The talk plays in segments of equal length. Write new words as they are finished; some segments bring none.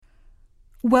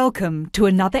Welcome to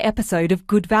another episode of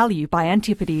Good Value by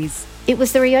Antipodes. It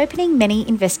was the reopening many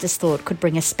investors thought could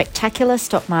bring a spectacular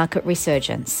stock market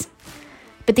resurgence.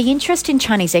 But the interest in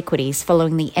Chinese equities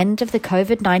following the end of the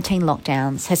COVID-19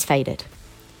 lockdowns has faded.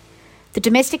 The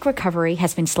domestic recovery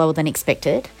has been slower than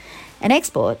expected, and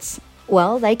exports,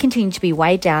 well, they continue to be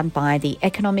weighed down by the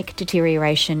economic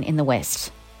deterioration in the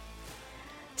West.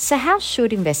 So how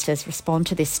should investors respond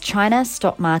to this China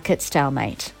stock market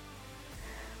stalemate?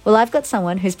 Well, I've got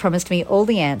someone who's promised me all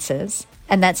the answers,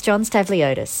 and that's John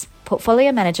Stavliotis,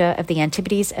 Portfolio Manager of the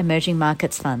Antipodes Emerging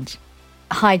Markets Fund.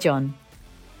 Hi, John.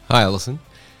 Hi, Alison.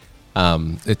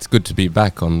 It's good to be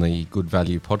back on the Good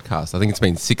Value podcast. I think it's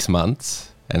been 6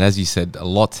 months, and as you said, a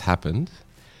lot's happened,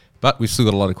 but we've still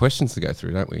got a lot of questions to go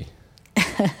through, don't we?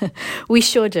 We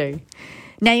sure do.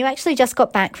 Now, you actually just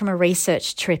got back from a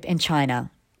research trip in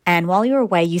China. And while you were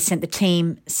away, you sent the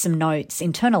team some notes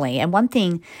internally. And one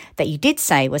thing that you did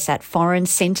say was that foreign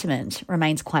sentiment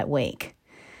remains quite weak.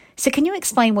 So can you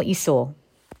explain what you saw?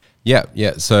 Yeah.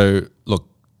 So, look,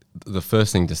 the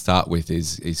first thing to start with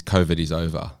is COVID is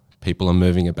over. People are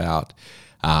moving about.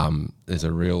 There's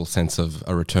a real sense of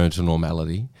a return to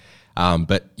normality.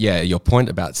 But, yeah, your point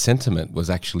about sentiment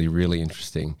was actually really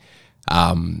interesting.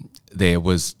 There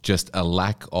was just a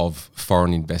lack of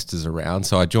foreign investors around.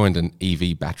 So I joined an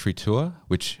EV battery tour,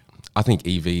 which I think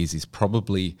EVs is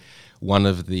probably one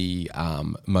of the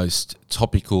most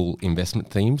topical investment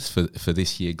themes for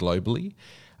this year globally.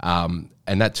 And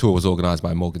that tour was organised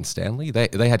by Morgan Stanley.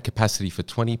 They had capacity for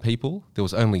 20 people. There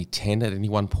was only 10 at any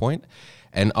one point.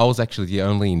 And I was actually the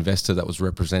only investor that was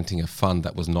representing a fund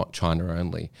that was not China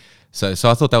only. So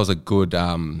I thought that was a good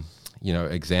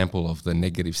example of the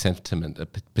negative sentiment,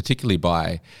 particularly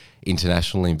by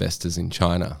international investors in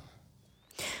China.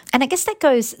 And I guess that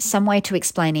goes some way to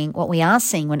explaining what we are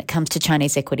seeing when it comes to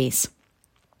Chinese equities.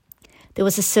 There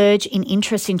was a surge in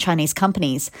interest in Chinese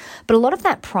companies, but a lot of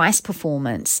that price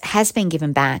performance has been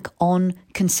given back on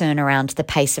concern around the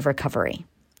pace of recovery.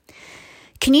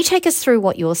 Can you take us through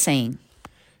what you're seeing?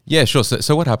 Yeah, sure.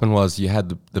 So what happened was you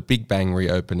had the Big Bang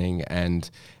reopening and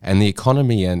the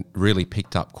economy really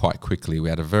picked up quite quickly. We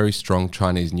had a very strong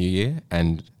Chinese New Year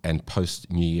and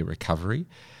post-New Year recovery.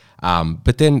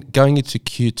 But then going into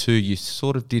Q2, you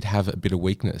sort of did have a bit of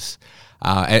weakness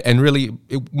and really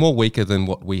more weaker than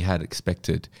what we had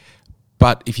expected.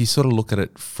 But if you sort of look at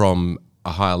it from a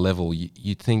higher level,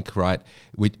 you'd think, right,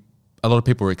 a lot of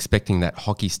people were expecting that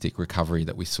hockey stick recovery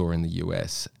that we saw in the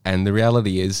US. And the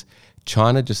reality is,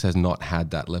 China just has not had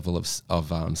that level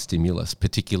of stimulus,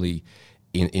 particularly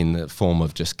in the form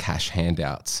of just cash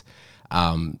handouts.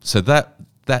 So that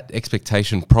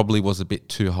expectation probably was a bit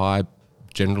too high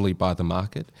generally by the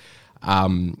market.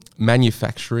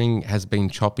 Manufacturing has been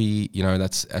choppy,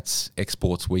 that's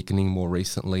exports weakening more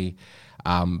recently.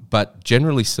 But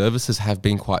generally services have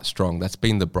been quite strong. That's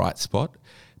been the bright spot,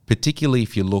 particularly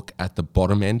if you look at the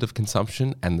bottom end of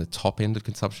consumption and the top end of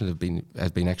consumption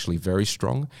has been actually very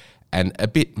strong and a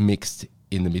bit mixed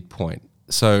in the midpoint.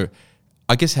 So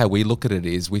I guess how we look at it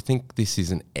is we think this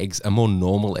is a more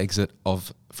normal exit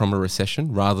from a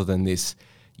recession rather than this,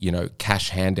 cash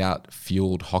handout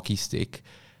fueled hockey stick.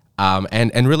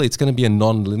 And really it's going to be a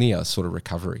non-linear sort of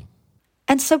recovery.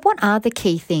 And so what are the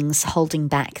key things holding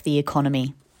back the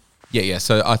economy? Yeah.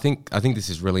 So I think this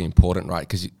is really important, right?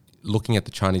 Because looking at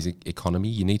the Chinese economy,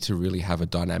 you need to really have a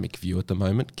dynamic view at the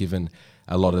moment, given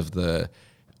a lot of the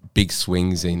big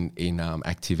swings in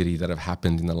activity that have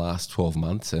happened in the last 12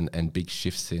 months and big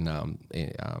shifts in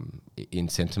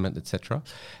sentiment, etc.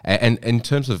 And in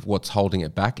terms of what's holding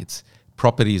it back,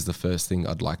 property is the first thing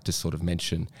I'd like to sort of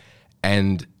mention.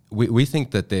 And we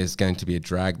think that there's going to be a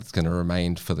drag that's going to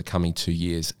remain for the coming 2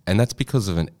 years, and that's because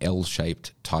of an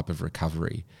L-shaped type of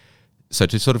recovery. So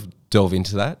to sort of delve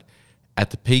into that, at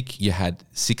the peak, you had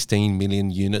 16 million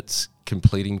units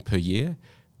completing per year,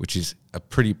 which is a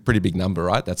pretty big number,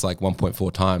 right? That's like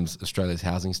 1.4 times Australia's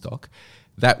housing stock.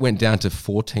 That went down to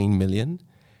 14 million.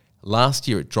 Last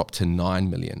year, it dropped to 9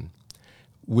 million.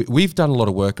 We've done a lot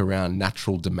of work around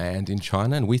natural demand in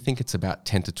China, and we think it's about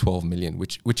 10 to 12 million,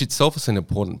 which itself is an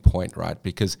important point, right?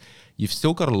 Because you've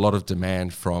still got a lot of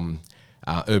demand from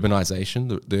urbanization.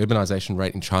 The urbanization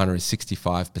rate in China is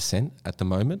 65% at the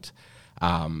moment.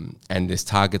 And there's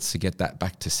targets to get that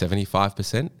back to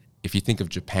 75%. If you think of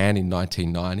Japan in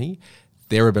 1990,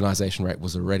 their urbanization rate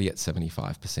was already at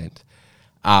 75%.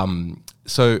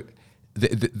 So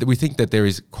we think that there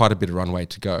is quite a bit of runway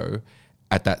to go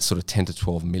at that sort of 10 to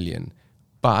 12 million.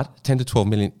 But 10 to 12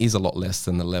 million is a lot less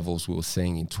than the levels we were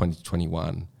seeing in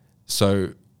 2021.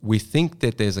 So we think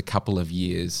that there's a couple of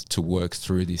years to work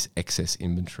through this excess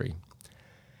inventory.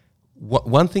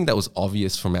 one thing that was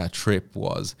obvious from our trip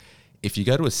was if you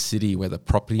go to a city where the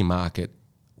property market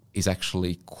is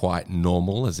actually quite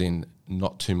normal, as in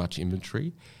not too much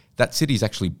inventory, that city is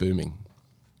actually booming.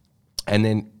 And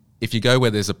then if you go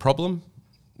where there's a problem,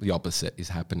 the opposite is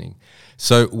happening.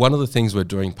 So one of the things we're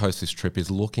doing post this trip is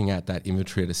looking at that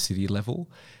inventory at a city level.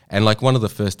 And like one of the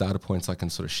first data points I can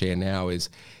sort of share now is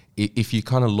if you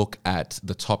kind of look at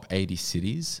the top 80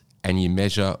 cities and you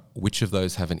measure which of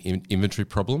those have an inventory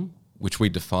problem, which we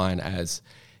define as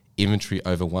inventory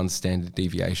over one standard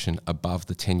deviation above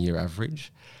the 10-year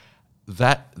average,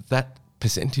 that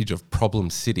percentage of problem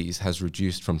cities has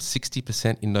reduced from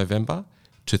 60% in November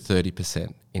to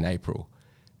 30% in April.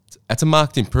 That's a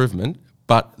marked improvement,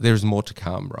 but there's more to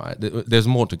come, right? There's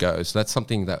more to go. So that's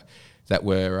something that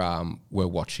we're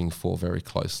watching for very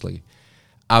closely.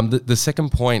 The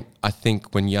second point, I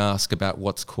think, when you ask about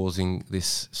what's causing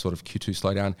this sort of Q2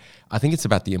 slowdown, I think it's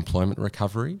about the employment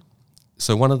recovery.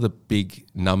 So one of the big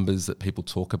numbers that people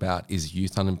talk about is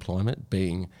youth unemployment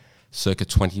being circa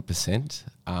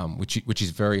 20%, which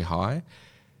is very high.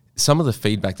 Some of the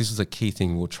feedback, this was a key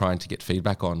thing we're trying to get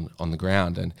feedback on the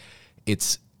ground, and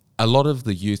it's a lot of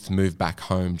the youth moved back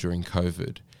home during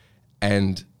COVID.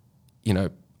 And, you know,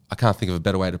 I can't think of a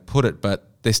better way to put it, but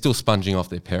they're still sponging off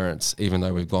their parents, even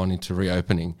though we've gone into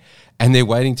reopening. And they're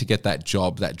waiting to get that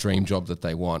job, that dream job that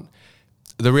they want.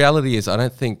 The reality is I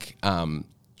don't think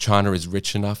China is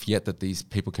rich enough yet that these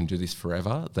people can do this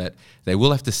forever, that they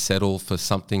will have to settle for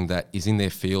something that is in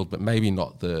their field, but maybe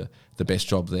not the best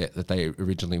job that they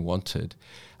originally wanted.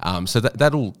 So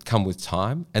that'll come with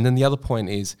time. And then the other point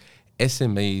is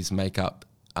SMEs make up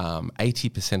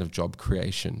 80% of job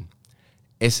creation.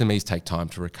 SMEs take time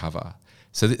to recover.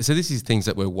 So this is things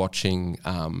that we're watching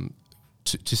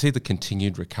to see the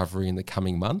continued recovery in the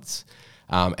coming months,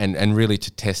 and really to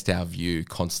test our view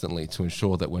constantly to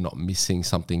ensure that we're not missing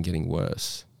something getting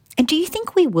worse. And do you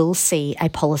think we will see a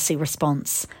policy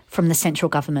response from the central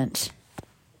government?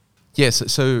 Yes.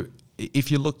 So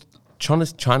if you look, China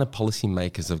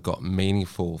policymakers have got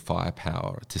meaningful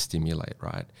firepower to stimulate,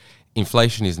 right?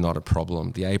 Inflation is not a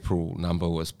problem. The April number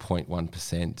was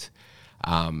 0.1%.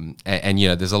 And you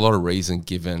know, there's a lot of reason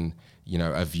given, you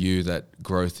know, a view that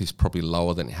growth is probably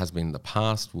lower than it has been in the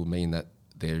past will mean that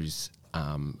there's,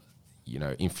 you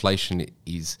know, inflation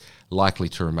is likely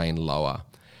to remain lower.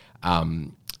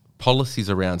 Policies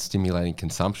around stimulating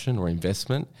consumption or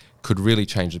investment could really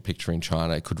change the picture in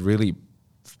China. It could really,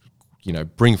 you know,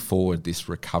 bring forward this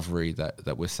recovery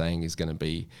that we're saying is going to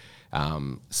be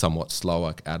somewhat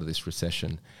slower out of this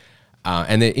recession.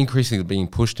 And they're increasingly being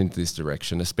pushed into this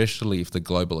direction, especially if the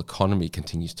global economy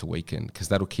continues to weaken, because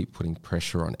that'll keep putting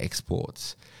pressure on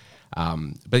exports.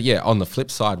 But yeah, on the flip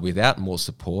side, without more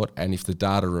support, and if the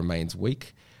data remains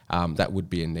weak, that would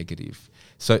be a negative.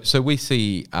 So we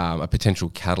see a potential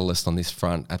catalyst on this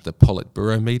front at the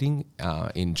Politburo meeting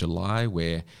in July,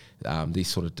 where these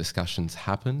sort of discussions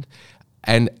happened.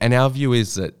 And our view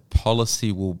is that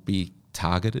policy will be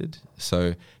targeted.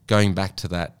 So going back to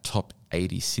that top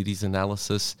 80 cities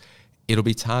analysis, it'll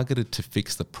be targeted to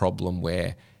fix the problem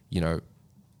where, you know,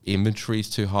 inventory is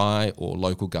too high or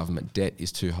local government debt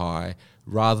is too high,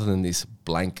 rather than this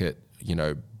blanket, you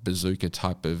know, bazooka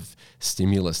type of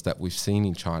stimulus that we've seen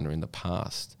in China in the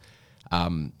past.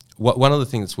 One other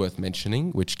thing that's worth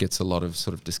mentioning, which gets a lot of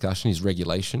sort of discussion, is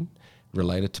regulation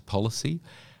related to policy.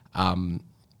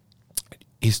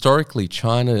 Historically,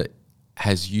 China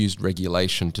has used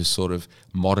regulation to sort of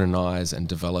modernize and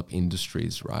develop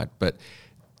industries, right? But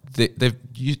they've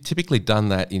typically done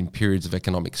that in periods of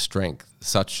economic strength,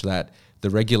 such that the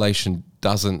regulation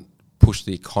doesn't push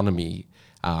the economy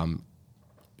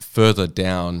further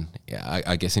down,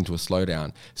 I guess, into a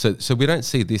slowdown. So we don't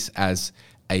see this as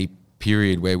a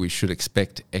period where we should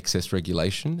expect excess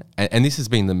regulation. And this has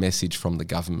been the message from the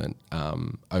government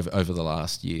over the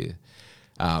last year.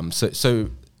 So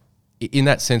in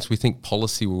that sense, we think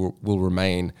policy will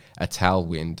remain a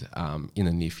tailwind in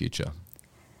the near future.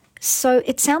 So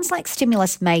it sounds like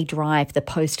stimulus may drive the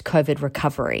post-COVID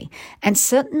recovery and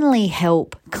certainly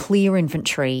help clear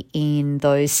inventory in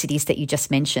those cities that you just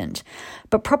mentioned.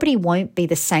 But property won't be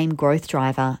the same growth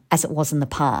driver as it was in the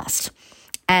past.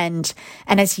 And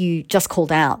as you just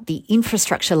called out, the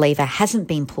infrastructure lever hasn't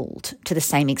been pulled to the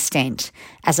same extent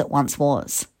as it once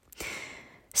was.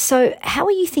 So how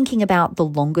are you thinking about the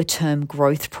longer-term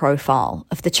growth profile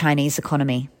of the Chinese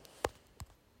economy?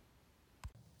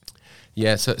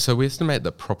 Yeah, so we estimate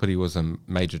that property was a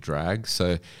major drag.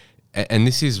 So, and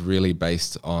this is really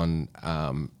based on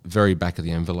very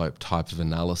back-of-the-envelope type of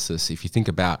analysis. If you think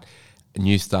about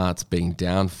new starts being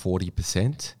down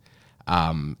 40%,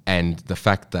 and the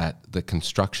fact that the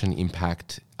construction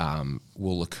impact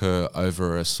will occur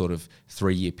over a sort of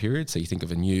 3-year period. So you think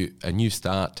of a new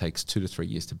start takes 2 to 3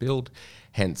 years to build,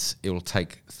 hence it will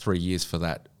take 3 years for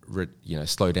that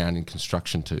slow down in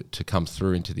construction to come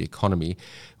through into the economy.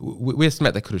 We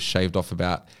estimate they could have shaved off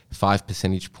about 5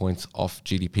 percentage points off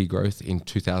GDP growth in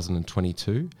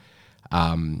 2022,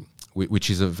 which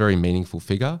is a very meaningful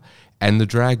figure. And the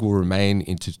drag will remain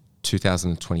into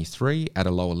 2023 at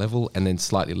a lower level, and then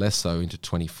slightly less so into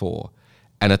 24.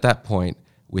 And at that point,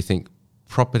 we think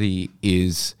property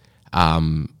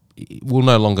will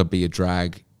no longer be a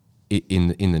drag in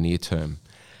the near term.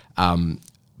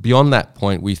 Beyond that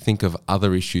point, we think of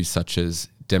other issues such as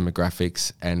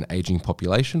demographics and aging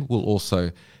population will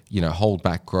also, hold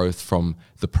back growth from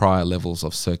the prior levels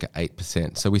of circa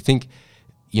 8%. So we think,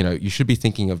 you should be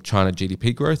thinking of China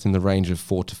GDP growth in the range of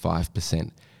 4 to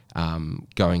 5%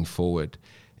 going forward.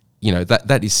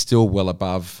 That is still well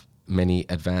above many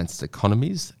advanced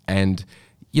economies. And,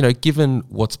 given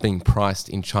what's being priced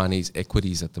in Chinese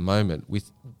equities at the moment,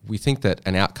 we think that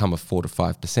an outcome of 4 to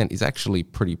 5% is actually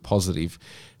pretty positive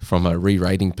from a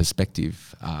re-rating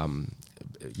perspective,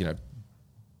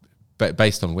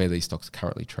 based on where these stocks are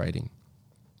currently trading.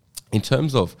 In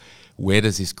terms of where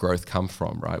does this growth come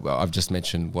from, right? Well, I've just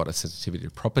mentioned what a sensitivity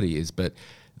to property is, but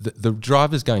the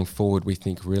drivers going forward, we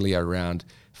think really around,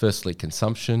 firstly,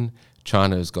 consumption.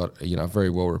 China has got, very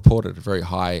well reported, a very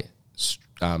high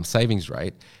savings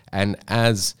rate. And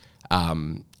as,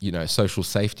 social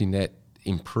safety net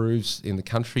improves in the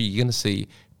country, you're going to see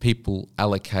people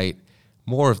allocate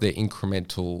more of their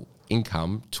incremental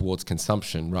income towards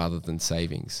consumption rather than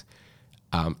savings.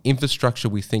 Infrastructure,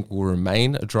 we think, will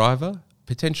remain a driver,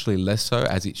 potentially less so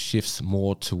as it shifts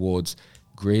more towards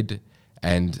grid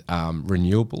and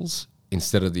renewables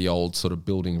instead of the old sort of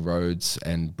building roads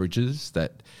and bridges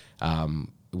that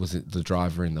was the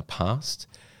driver in the past.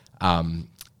 And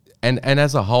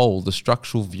as a whole, the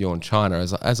structural view on China,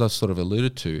 as I've sort of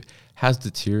alluded to, has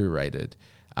deteriorated.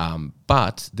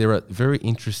 But there are very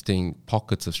interesting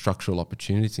pockets of structural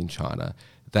opportunities in China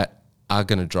that are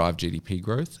going to drive GDP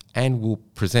growth and will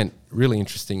present really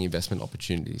interesting investment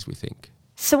opportunities, we think.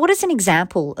 So what is an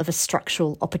example of a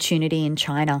structural opportunity in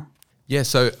China? Yeah,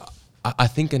 so I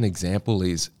think an example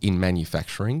is in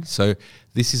manufacturing. So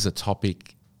this is a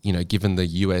topic, given the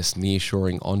US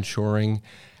nearshoring, onshoring,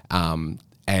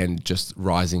 and just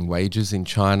rising wages in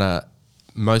China,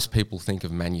 most people think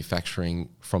of manufacturing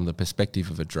from the perspective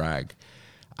of a drag.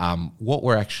 What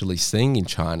we're actually seeing in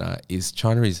China is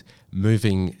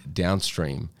moving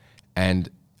downstream, and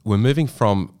we're moving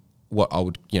from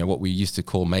what we used to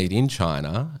call made in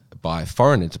China by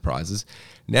foreign enterprises,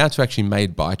 now to actually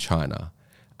made by China.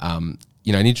 An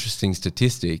interesting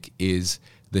statistic is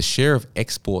the share of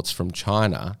exports from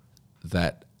China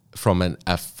that from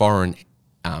a foreign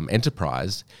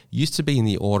enterprise used to be in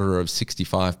the order of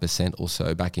 65% or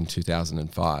so back in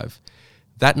 2005.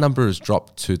 That number has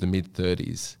dropped to the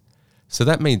mid-30s. So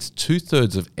that means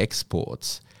 2/3 of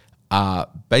exports are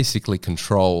basically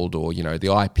controlled, or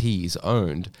the IP is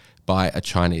owned by a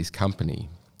Chinese company.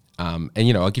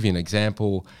 I'll give you an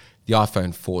example. The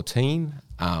iPhone 14,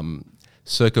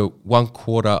 circa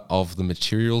 1/4 of the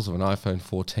materials of an iPhone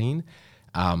 14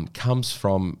 comes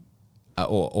from,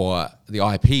 or the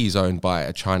IP is owned by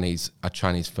a Chinese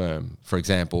firm. For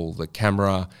example, the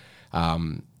camera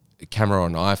on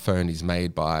an iPhone is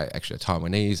made by actually a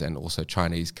Taiwanese and also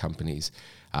Chinese companies.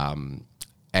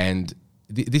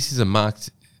 This is a marked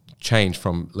change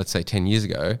from, let's say, 10 years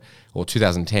ago, or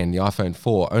 2010, the iPhone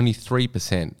 4, only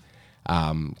 3%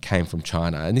 came from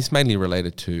China. And this mainly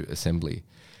related to assembly.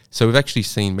 So we've actually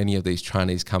seen many of these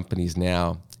Chinese companies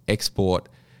now export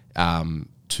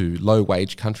to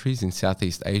low-wage countries in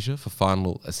Southeast Asia for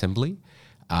final assembly.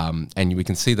 And we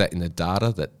can see that in the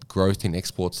data that growth in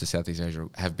exports to Southeast Asia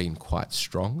have been quite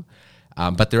strong.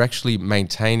 But they're actually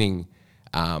maintaining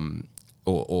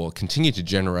or continue to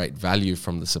generate value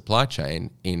from the supply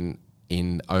chain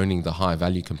in owning the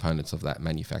high-value components of that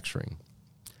manufacturing.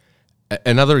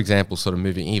 Another example, sort of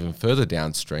moving even further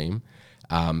downstream,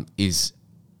 is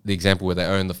the example where they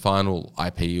own the final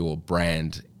IP or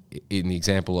brand in the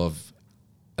example of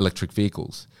electric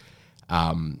vehicles.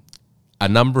 A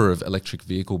number of electric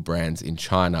vehicle brands in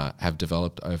China have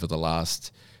developed over the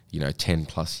last 10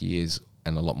 plus years,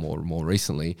 and a lot more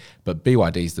recently, but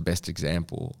BYD is the best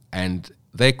example. And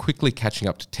they're quickly catching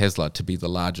up to Tesla to be the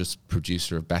largest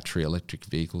producer of battery electric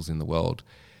vehicles in the world.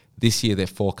 This year, they're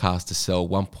forecast to sell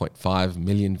 1.5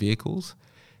 million vehicles.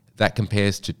 That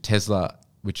compares to Tesla,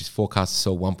 which is forecast to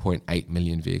sell 1.8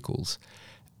 million vehicles.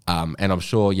 And I'm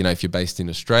sure, if you're based in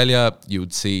Australia, you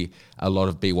would see a lot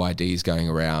of BYDs going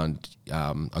around.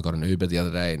 I got an Uber the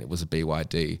other day and it was a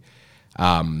BYD.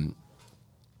 And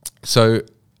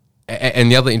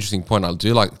the other interesting point I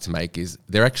do like to make is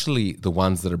they're actually the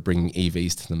ones that are bringing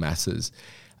EVs to the masses.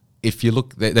 If you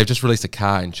look, they've just released a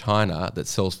car in China that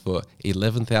sells for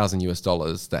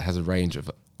 $11,000 that has a range of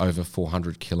over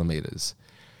 400 kilometers.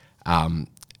 And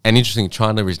interesting,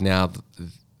 China is now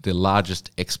the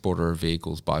largest exporter of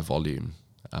vehicles by volume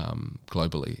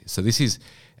globally. So this is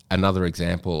another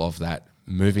example of that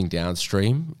moving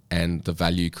downstream and the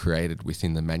value created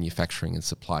within the manufacturing and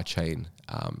supply chain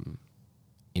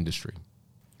industry.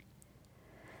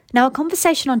 Now, a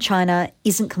conversation on China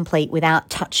isn't complete without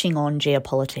touching on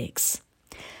geopolitics.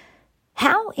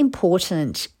 How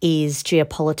important is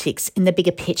geopolitics in the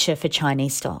bigger picture for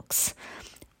Chinese stocks?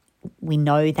 We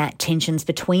know that tensions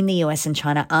between the US and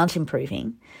China aren't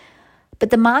improving, but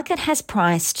the market has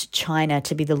priced China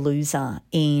to be the loser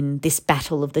in this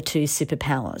battle of the two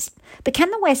superpowers. But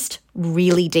can the West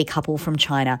really decouple from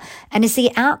China? And is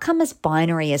the outcome as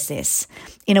binary as this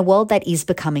in a world that is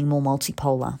becoming more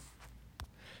multipolar?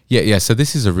 Yeah. So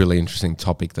this is a really interesting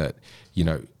topic that,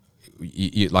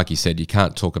 like you said, you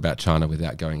can't talk about China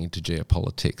without going into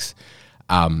geopolitics.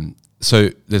 So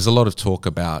there's a lot of talk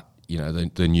about,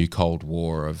 the new Cold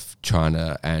War of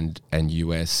China and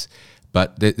US.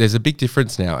 But there's a big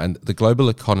difference now, and the global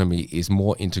economy is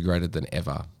more integrated than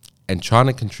ever. And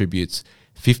China contributes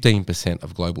 15%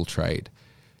 of global trade.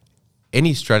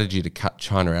 Any strategy to cut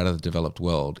China out of the developed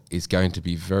world is going to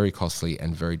be very costly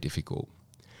and very difficult.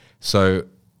 So,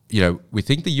 we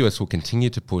think the US will continue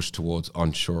to push towards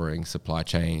onshoring supply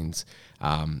chains,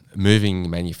 moving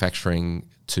manufacturing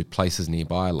to places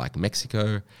nearby like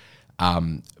Mexico.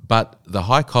 But the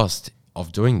high cost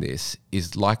of doing this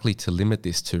is likely to limit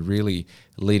this to really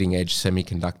leading edge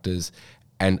semiconductors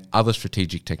and other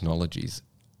strategic technologies,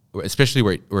 especially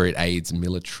where it aids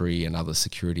military and other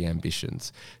security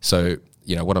ambitions. So,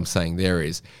 what I'm saying there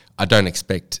is I don't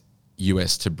expect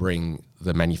US to bring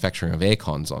the manufacturing of air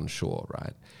cons onshore,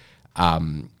 right?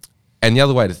 And the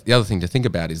other thing to think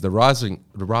about is the rise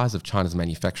of China's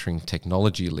manufacturing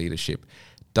technology leadership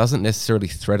doesn't necessarily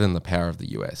threaten the power of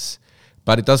the US,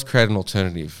 but it does create an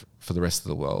alternative for the rest of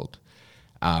the world.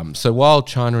 So while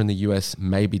China and the US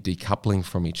may be decoupling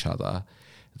from each other,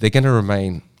 they're going to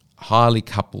remain highly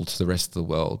coupled to the rest of the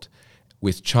world,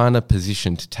 with China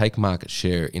positioned to take market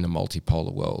share in a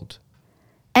multipolar world.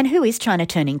 And who is China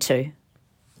turning to?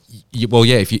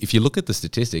 If you look at the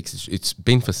statistics, it's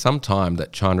been for some time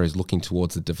that China is looking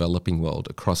towards the developing world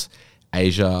across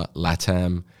Asia,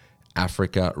 LATAM,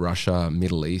 Africa, Russia,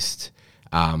 Middle East,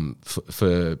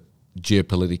 for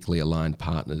geopolitically aligned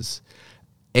partners.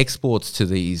 Exports to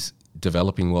these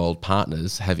developing world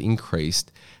partners have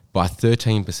increased by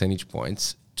 13 percentage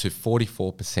points to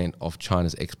 44% of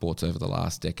China's exports over the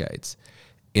last decades.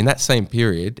 In that same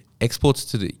period,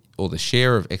 the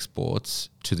share of exports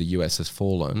to the US has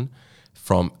fallen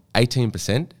from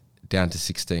 18% down to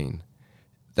 16%.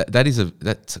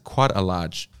 That's quite a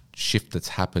large shift that's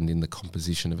happened in the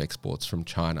composition of exports from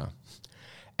China.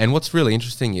 And what's really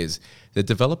interesting is the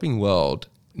developing world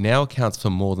now accounts for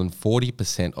more than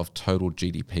 40% of total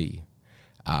GDP,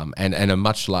 and a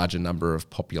much larger number of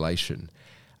population.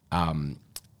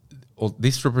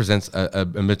 This represents a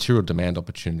material demand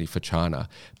opportunity for China,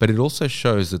 but it also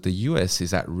shows that the US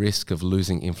is at risk of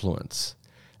losing influence.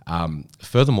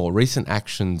 Furthermore, recent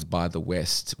actions by the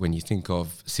West, when you think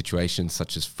of situations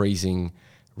such as freezing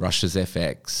Russia's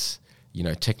FX,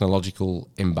 technological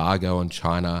embargo on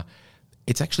China,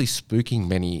 it's actually spooking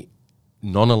many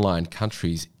non-aligned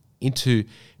countries into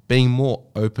being more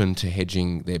open to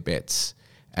hedging their bets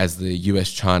as the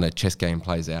US-China chess game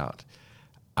plays out.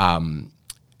 I'll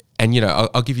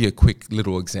give you a quick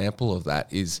little example of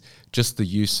that is just the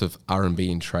use of RMB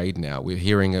in trade now. We're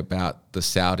hearing about the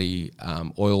Saudi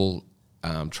oil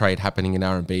trade happening in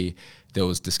RMB. There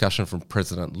was discussion from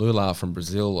President Lula from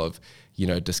Brazil of,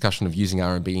 discussion of using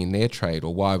RMB in their trade,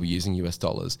 or why we're using US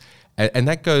dollars. And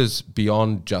that goes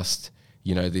beyond just,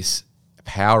 this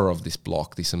power of this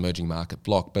block, this emerging market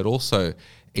block, but also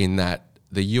in that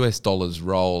the US dollar's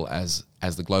role as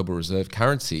the global reserve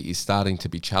currency is starting to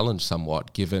be challenged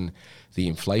somewhat, given the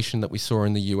inflation that we saw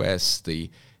in the US, the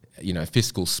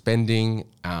fiscal spending,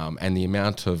 and the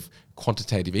amount of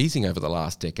quantitative easing over the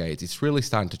last decades. It's really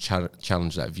starting to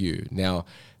challenge that view. Now,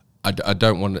 I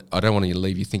don't want to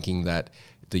leave you thinking that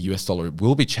the US dollar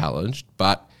will be challenged,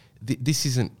 but this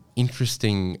is an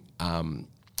interesting,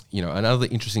 another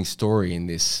interesting story in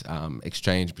this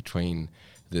exchange between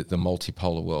the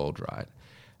multipolar world, right?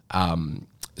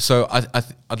 So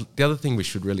the other thing we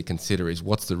should really consider is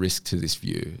what's the risk to this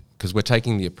view? Because we're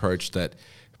taking the approach that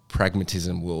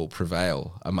pragmatism will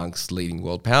prevail amongst leading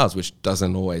world powers, which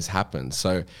doesn't always happen.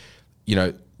 So,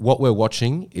 what we're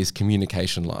watching is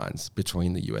communication lines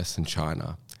between the US and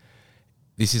China.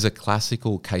 This is a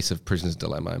classical case of prisoner's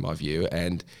dilemma, in my view,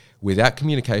 and without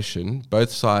communication,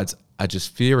 both sides are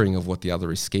just fearing of what the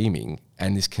other is scheming,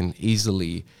 and this can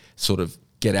easily sort of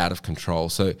get out of control.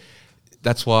 So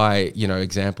that's why,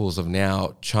 examples of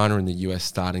now China and the US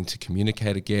starting to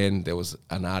communicate again. There was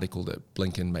an article that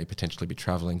Blinken may potentially be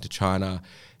traveling to China.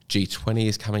 G20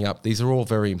 is coming up. These are all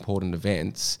very important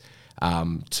events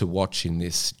to watch in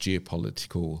this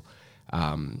geopolitical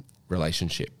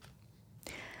relationship.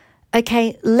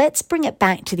 Okay, let's bring it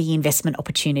back to the investment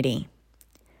opportunity.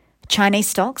 Chinese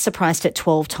stocks are priced at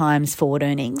 12 times forward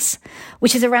earnings,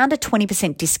 which is around a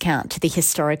 20% discount to the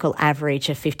historical average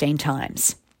of 15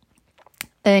 times.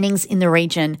 Earnings in the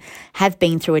region have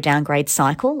been through a downgrade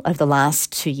cycle over the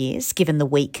last 2 years, given the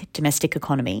weak domestic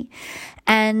economy.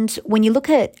 And when you look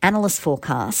at analyst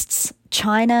forecasts,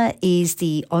 China is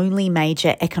the only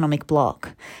major economic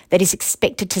bloc that is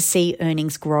expected to see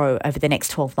earnings grow over the next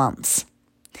 12 months.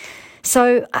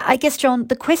 So I guess, John,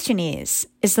 the question is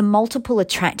the multiple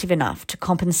attractive enough to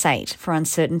compensate for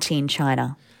uncertainty in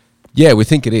China? Yeah, we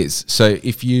think it is. So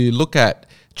if you look at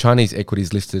Chinese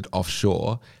equities listed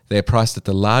offshore, they're priced at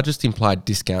the largest implied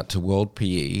discount to world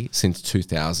PE since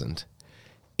 2000.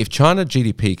 If China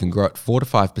GDP can grow at 4 to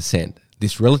 5%,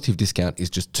 this relative discount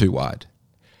is just too wide.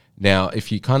 Now,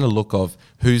 if you kind of look of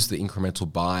who's the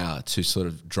incremental buyer to sort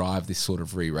of drive this sort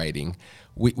of re-rating,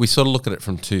 we sort of look at it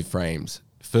from two frames.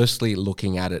 Firstly,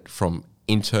 looking at it from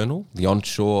internal, the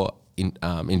onshore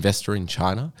investor in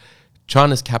China.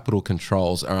 China's capital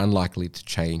controls are unlikely to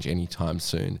change anytime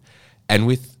soon. And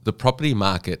with the property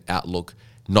market outlook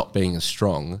not being as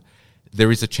strong, there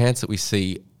is a chance that we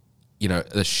see,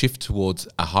 a shift towards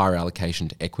a higher allocation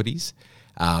to equities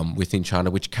within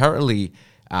China, which currently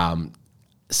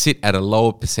sit at a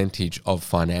lower percentage of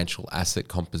financial asset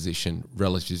composition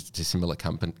relative to similar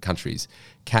countries.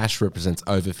 Cash represents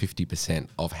over 50%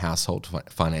 of household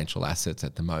financial assets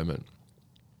at the moment.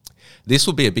 This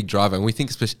will be a big driver, and we think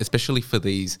especially for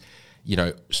these,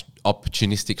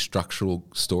 opportunistic structural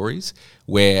stories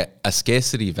where a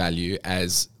scarcity value,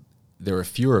 as there are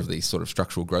fewer of these sort of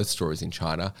structural growth stories in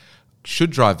China, should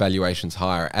drive valuations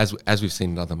higher, as we've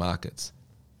seen in other markets.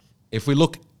 If we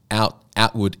look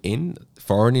outward in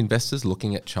foreign investors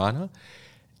looking at China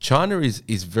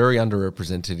is very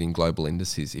underrepresented in global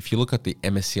indices. If you look at the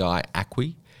MSCI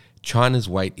ACWI, China's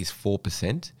weight is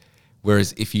 4%,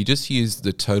 whereas if you just use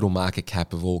the total market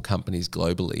cap of all companies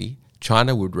globally,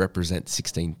 China would represent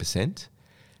 16%.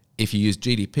 If you use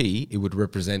GDP, it would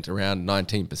represent around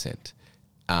 19%,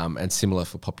 and similar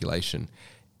for population.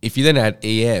 If you then add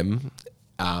EM,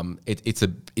 it's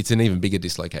an even bigger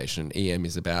dislocation. EM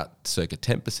is about circa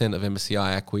 10% of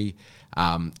MSCI ACWI,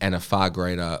 and a far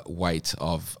greater weight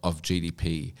of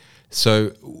GDP.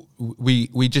 So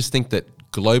we just think that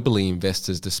globally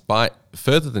investors, despite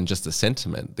further than just the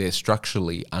sentiment, they're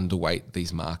structurally underweight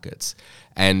these markets.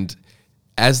 And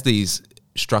as these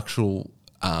structural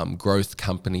growth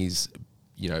companies,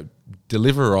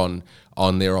 deliver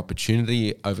on their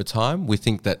opportunity over time, we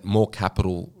think that more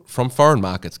capital from foreign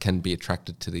markets can be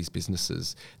attracted to these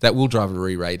businesses. That will drive a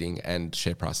re-rating and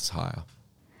share prices higher.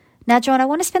 Now, John, I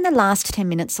want to spend the last 10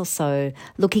 minutes or so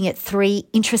looking at 3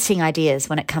 interesting ideas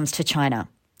when it comes to China.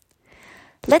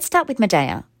 Let's start with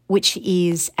Midea, which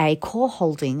is a core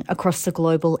holding across the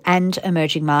global and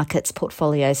emerging markets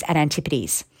portfolios at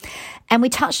Antipodes. And we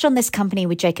touched on this company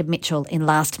with Jacob Mitchell in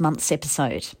last month's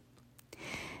episode.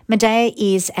 Midea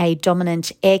is a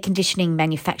dominant air conditioning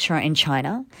manufacturer in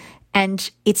China,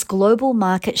 and its global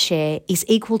market share is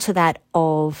equal to that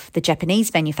of the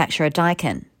Japanese manufacturer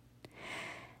Daikin.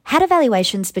 How do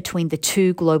valuations between the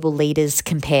two global leaders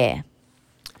compare?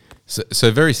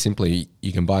 So very simply,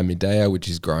 you can buy Midea, which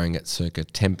is growing at circa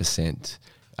 10%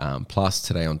 plus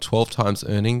today on 12 times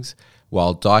earnings,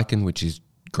 while Daikin, which is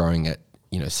growing at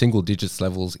single digits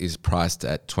levels, is priced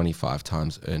at 25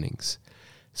 times earnings.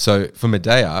 So for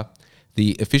Midea,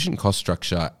 the efficient cost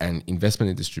structure and investment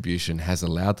in distribution has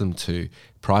allowed them to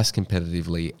price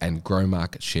competitively and grow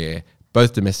market share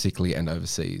both domestically and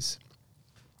overseas.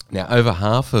 Now, over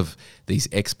half of these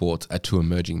exports are to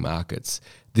emerging markets.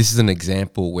 This is an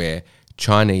example where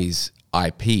Chinese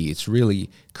IP, it's really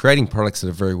creating products that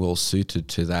are very well suited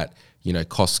to that,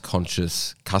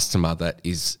 cost-conscious customer that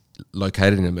is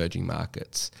located in emerging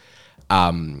markets.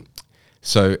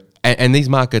 So, and these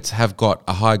markets have got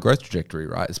a high growth trajectory,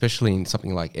 right? Especially in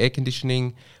something like air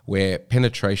conditioning, where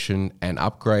penetration and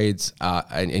upgrades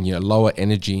and lower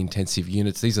energy intensive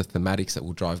units, these are thematics that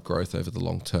will drive growth over the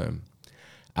long term.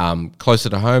 Closer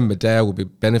to home, Midea will be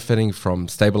benefiting from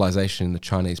stabilization in the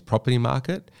Chinese property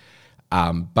market,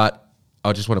 but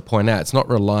I just want to point out it's not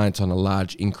reliant on a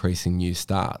large increase in new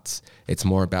starts. It's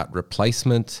more about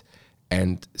replacement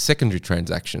and secondary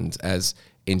transactions, as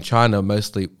in China,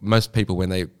 most people, when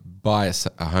they buy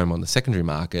a home on the secondary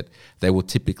market, they will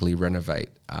typically renovate,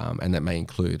 and that may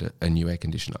include a new air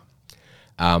conditioner.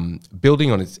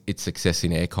 Building on its success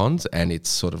in air cons and its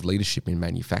sort of leadership in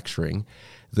manufacturing,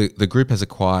 the group has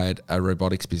acquired a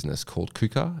robotics business called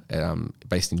KUKA,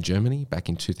 based in Germany back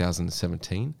in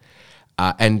 2017.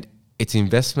 And its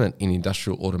investment in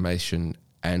industrial automation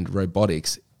and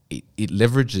robotics, it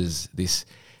leverages this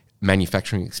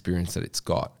manufacturing experience that it's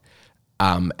got.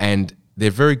 And they're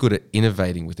very good at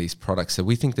innovating with these products. So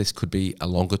we think this could be a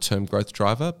longer term growth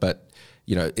driver, but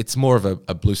it's more of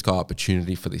a blue sky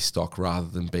opportunity for this stock rather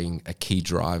than being a key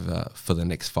driver for the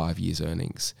next 5 years'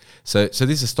 earnings. So this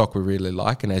is a stock we really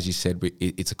like, and as you said,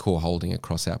 it's a core holding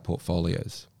across our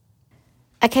portfolios.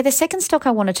 Okay, the second stock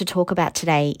I wanted to talk about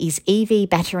today is EV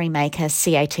battery maker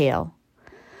CATL.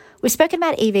 We've spoken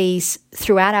about EVs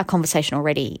throughout our conversation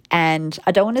already, and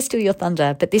I don't want to steal your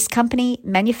thunder, but this company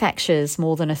manufactures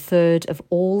more than a third of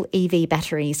all EV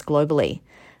batteries globally,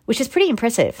 which is pretty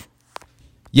impressive.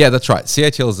 Yeah, that's right.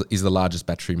 CATL is the largest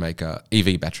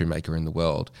EV battery maker in the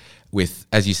world, with,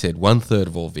 as you said, 1/3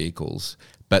 of all vehicles,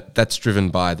 but that's driven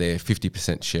by their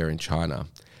 50% share in China.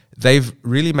 They've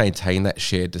really maintained that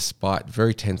share despite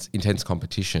very intense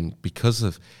competition because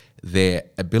of their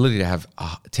ability to have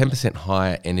a 10%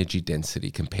 higher energy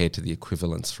density compared to the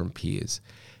equivalents from peers.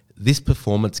 This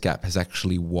performance gap has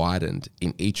actually widened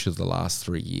in each of the last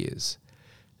 3 years.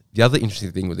 The other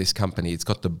interesting thing with this company, it's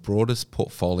got the broadest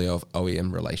portfolio of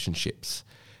OEM relationships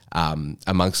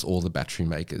amongst all the battery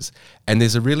makers. And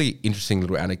there's a really interesting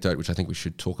little anecdote which I think we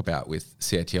should talk about with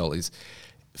CATL is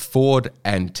Ford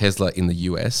and Tesla in the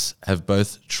US have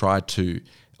both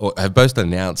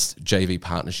announced JV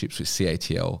partnerships with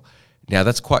CATL. Now,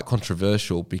 that's quite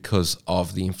controversial because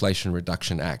of the Inflation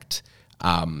Reduction Act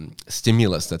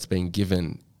stimulus that's being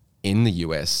given in the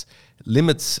US,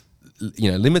 limits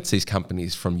these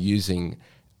companies from using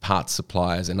parts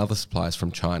suppliers and other suppliers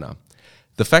from China.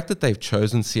 The fact that they've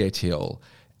chosen CATL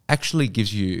actually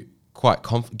gives you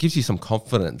some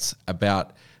confidence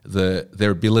about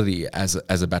their ability as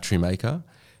a battery maker.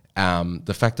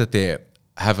 The fact that they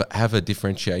have a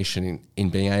differentiation in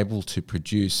being able to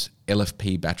produce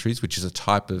LFP batteries, which is a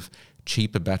type of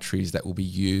cheaper batteries that will be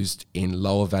used in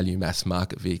lower value mass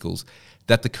market vehicles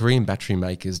that the Korean battery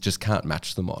makers just can't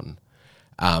match them on.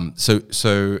 And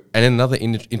another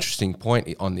interesting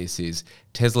point on this is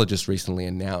Tesla just recently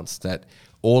announced that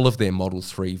all of their Model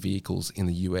 3 vehicles in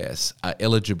the US are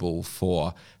eligible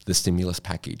for the stimulus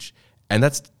package. And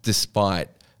that's despite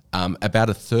about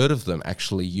a third of them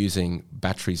actually using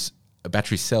battery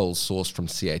cells sourced from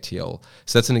CATL.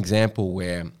 So that's an example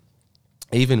where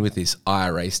even with this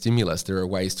IRA stimulus, there are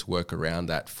ways to work around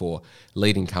that for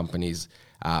leading companies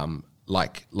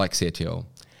like CATL.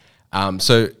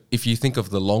 So if you think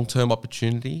of the long-term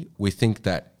opportunity, we think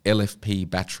that LFP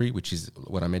battery, which is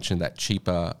what I mentioned, that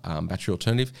cheaper battery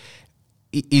alternative,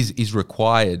 is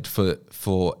required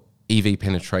for EV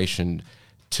penetration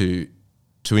to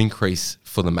increase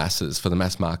for the masses, for the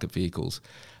mass market vehicles.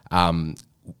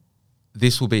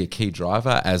 This will be a key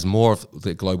driver as more of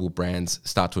the global brands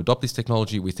start to adopt this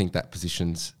technology. We think that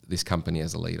positions this company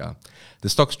as a leader. The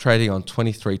stock's trading on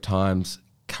 23 times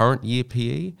current year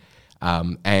PE,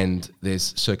 and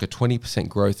there's circa 20%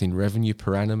 growth in revenue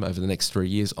per annum over the next 3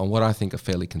 years on what I think are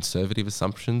fairly conservative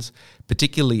assumptions,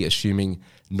 particularly assuming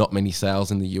not many sales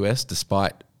in the US,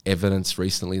 despite evidence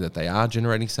recently that they are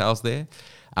generating sales there.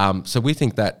 So we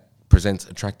think that presents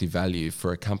attractive value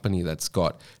for a company that's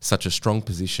got such a strong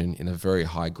position in a very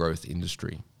high growth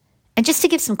industry. And just to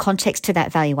give some context to that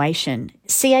valuation,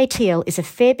 CATL is a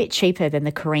fair bit cheaper than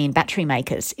the Korean battery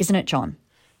makers, isn't it, John?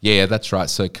 Yeah, that's right.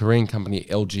 So Korean company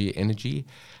LG Energy,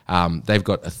 they've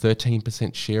got a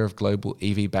 13% share of global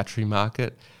EV battery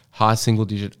market, high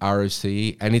single-digit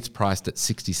ROCE, and it's priced at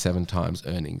 67 times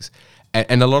earnings.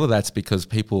 And a lot of that's because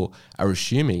people are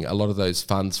assuming a lot of those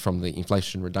funds from the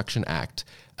Inflation Reduction Act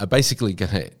are basically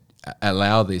going to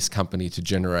allow this company to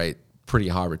generate pretty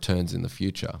high returns in the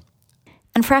future.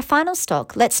 And for our final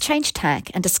stock, let's change tack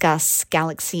and discuss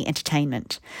Galaxy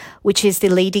Entertainment, which is the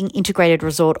leading integrated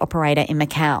resort operator in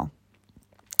Macau.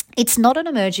 It's not an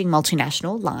emerging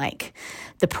multinational like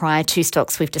the prior two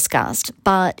stocks we've discussed,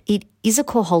 but it is a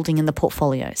core holding in the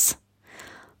portfolios.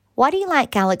 Why do you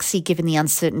like Galaxy given the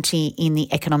uncertainty in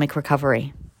the economic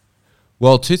recovery?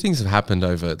 Well, two things have happened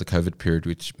over the COVID period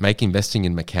which make investing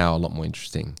in Macau a lot more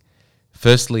interesting.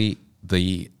 Firstly,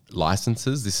 the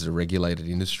licenses, this is a regulated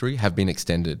industry, have been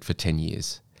extended for 10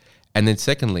 years. And then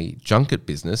secondly, junket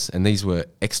business, and these were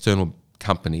external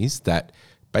companies that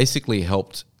basically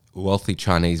helped wealthy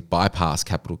Chinese bypass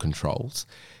capital controls.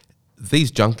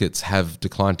 These junkets have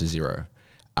declined to zero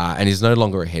and is no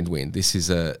longer a headwind. This is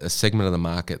a segment of the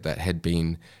market that had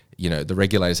been, the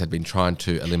regulators had been trying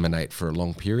to eliminate for a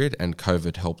long period, and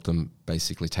COVID helped them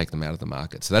basically take them out of the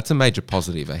market. So that's a major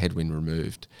positive, a headwind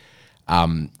removed.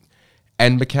 And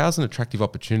Macau's an attractive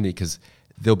opportunity because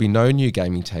there'll be no new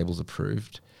gaming tables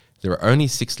approved. There are only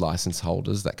 6 license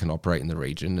holders that can operate in the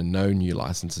region, and no new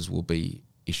licenses will be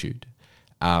issued.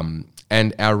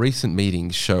 And our recent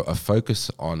meetings show a focus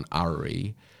on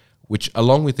ROE, which,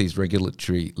 along with these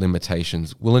regulatory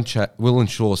limitations, will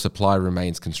ensure supply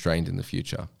remains constrained in the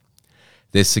future.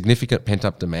 There's significant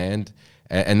pent-up demand,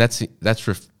 and that's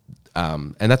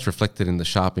reflected in the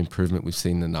sharp improvement we've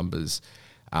seen in the numbers,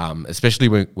 especially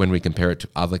when we compare it to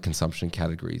other consumption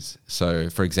categories. So,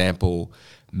 for example,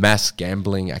 mass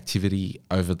gambling activity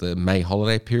over the May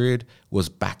holiday period was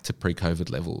back to pre-COVID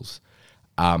levels.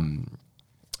 And,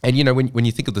 when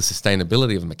you think of the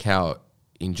sustainability of Macau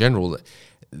in general,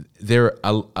 there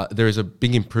is a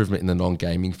big improvement in the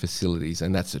non-gaming facilities,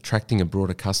 and that's attracting a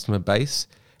broader customer base.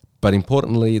 But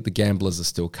importantly, the gamblers are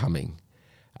still coming.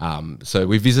 So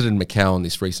we visited Macau on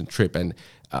this recent trip, and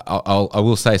I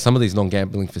will say some of these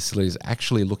non-gambling facilities are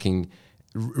actually looking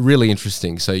really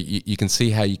interesting. So you can see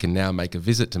how you can now make a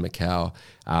visit to Macau,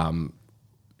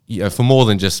 for more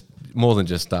than just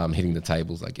hitting the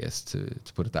tables, I guess,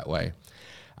 to put it that way.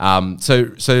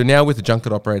 So now with the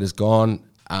junket operators gone,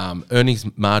 earnings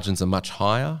margins are much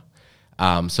higher.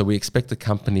 So we expect the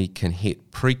company can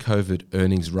hit pre-COVID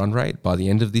earnings run rate by the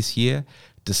end of this year,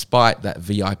 despite that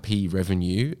VIP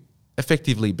revenue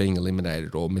effectively being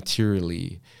eliminated or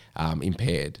materially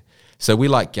impaired. So we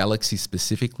like Galaxy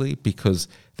specifically because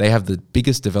they have the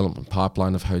biggest development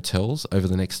pipeline of hotels over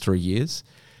the next 3 years,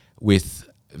 with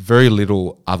very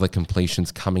little other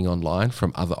completions coming online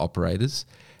from other operators.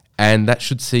 And that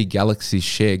should see Galaxy's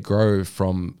share grow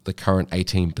from the current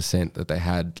 18% that they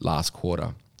had last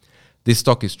quarter. This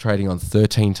stock is trading on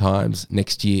 13 times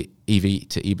next year EV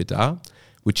to EBITDA,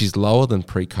 which is lower than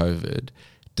pre-COVID,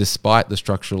 despite the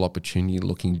structural opportunity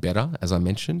looking better, as I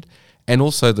mentioned, and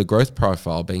also the growth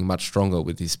profile being much stronger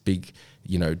with this big,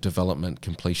 development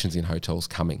completions in hotels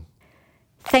coming.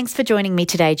 Thanks for joining me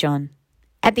today, John.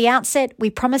 At the outset, we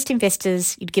promised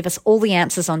investors you'd give us all the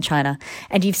answers on China,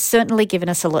 and you've certainly given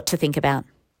us a lot to think about.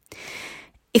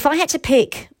 If I had to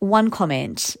pick one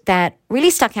comment that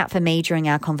really stuck out for me during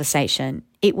our conversation,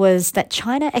 it was that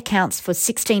China accounts for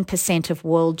 16% of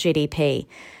world GDP,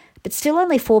 but still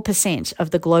only 4%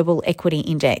 of the global equity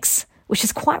index, which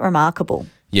is quite remarkable.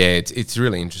 Yeah, it's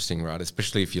really interesting, right?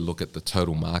 Especially if you look at the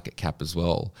total market cap as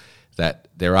well, that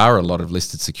there are a lot of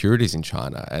listed securities in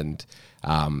China, and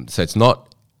so it's not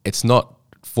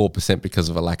 4% because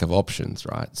of a lack of options,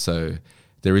 right? So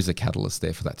there is a catalyst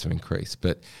there for that to increase.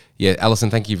 But yeah, Alison,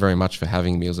 thank you very much for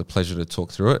having me. It was a pleasure to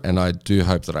talk through it, and I do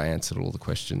hope that I answered all the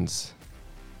questions.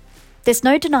 There's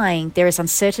no denying there is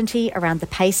uncertainty around the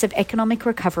pace of economic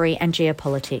recovery and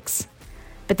geopolitics.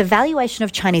 But the valuation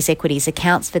of Chinese equities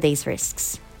accounts for these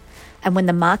risks. And when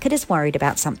the market is worried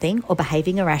about something or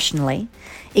behaving irrationally,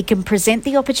 it can present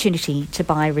the opportunity to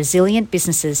buy resilient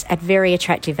businesses at very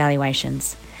attractive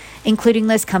valuations, including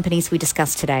those companies we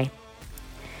discussed today.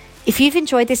 If you've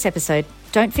enjoyed this episode,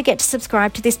 don't forget to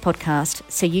subscribe to this podcast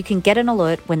so you can get an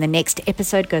alert when the next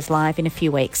episode goes live in a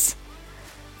few weeks.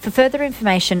 For further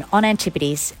information on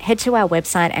Antipodes, head to our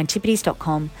website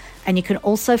antipodes.com, and you can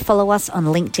also follow us on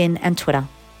LinkedIn and Twitter.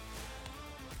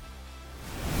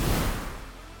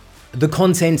 The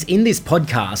content in this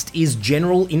podcast is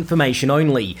general information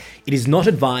only. It is not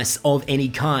advice of any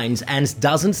kind and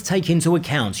doesn't take into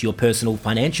account your personal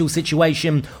financial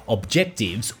situation,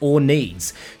 objectives, or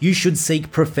needs. You should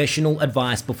seek professional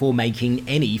advice before making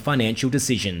any financial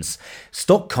decisions.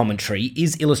 Stock commentary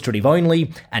is illustrative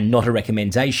only and not a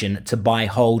recommendation to buy,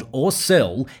 hold, or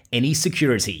sell any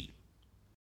security.